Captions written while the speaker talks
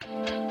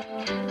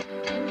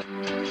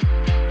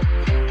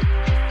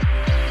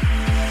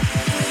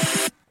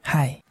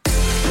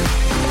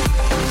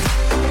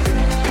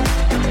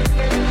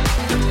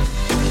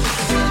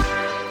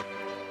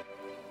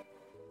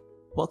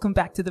welcome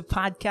back to the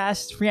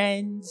podcast,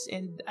 friends.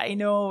 And I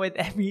know with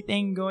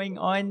everything going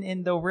on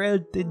in the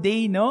world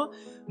today, no?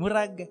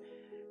 Murag,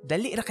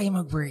 dali ra kayo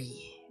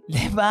mag-worry.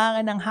 Diba?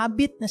 Ng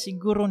habit na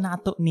siguro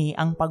nato ni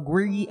ang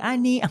pag-worry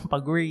ani, ang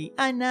pag-worry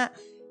ana,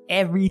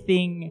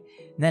 everything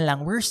na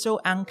lang. We're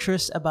so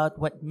anxious about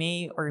what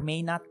may or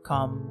may not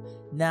come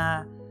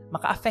na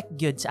maka-affect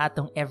good sa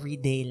atong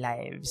everyday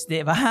lives.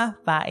 Diba?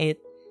 Pait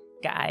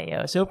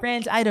kaayo. So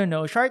friends, I don't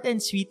know, short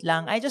and sweet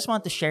lang. I just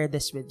want to share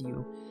this with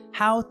you.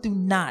 How to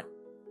not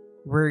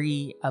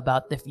worry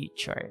about the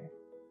future.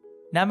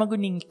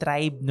 Namaguning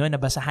tribe, no,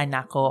 nabasahan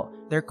ako.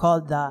 They're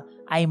called the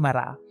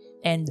Aymara.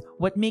 And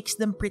what makes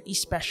them pretty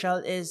special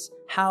is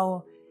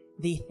how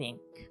they think.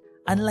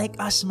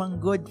 Unlike us, mga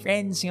good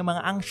friends, yung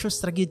mga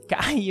anxious ragid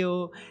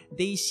kaayo,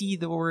 they see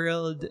the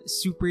world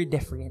super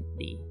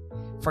differently.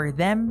 For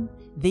them,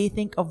 they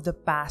think of the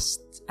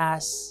past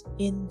as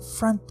in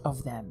front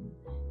of them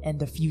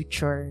and the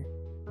future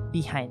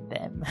behind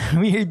them.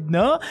 Weird,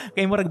 no?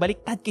 Kaya murag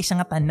baliktad kay sa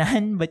nga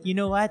tanan, but you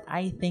know what?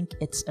 I think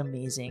it's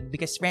amazing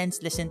because friends,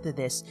 listen to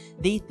this.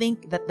 They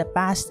think that the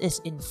past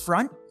is in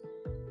front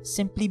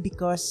simply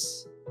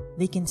because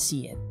they can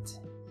see it.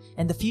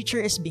 And the future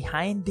is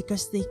behind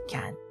because they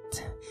can't.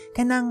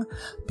 Kanang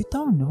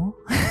bitaw, no?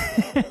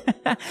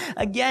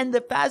 Again, the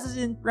past is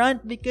in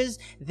front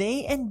because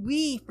they and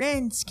we,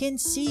 friends,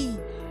 can see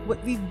what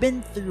we've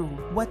been through.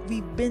 What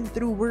we've been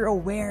through, we're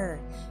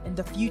aware. And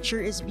the future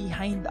is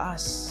behind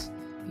us.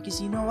 Because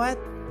you know what?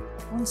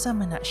 Unsa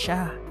man na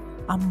siya,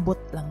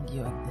 ambot lang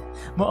yun.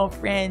 Mga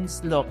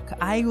friends, look,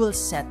 I will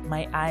set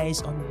my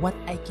eyes on what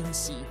I can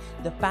see.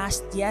 The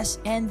past, yes,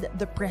 and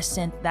the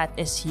present that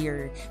is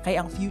here.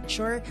 Kaya ang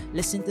future,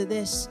 listen to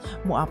this,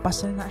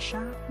 muapas na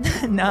siya.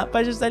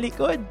 Naapa siya sa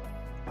likod.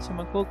 So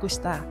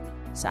mag-focus ta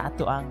sa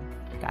ato ang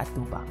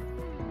kaatubang.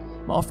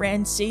 Mga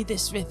friends, say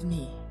this with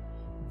me.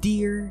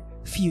 Dear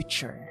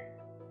future,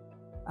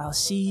 I'll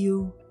see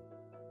you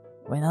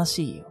when I'll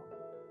see you.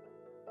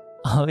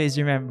 Always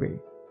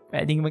remember,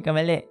 pwedeng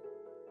magkamali,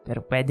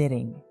 pero pwede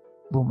ring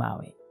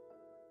bumawi.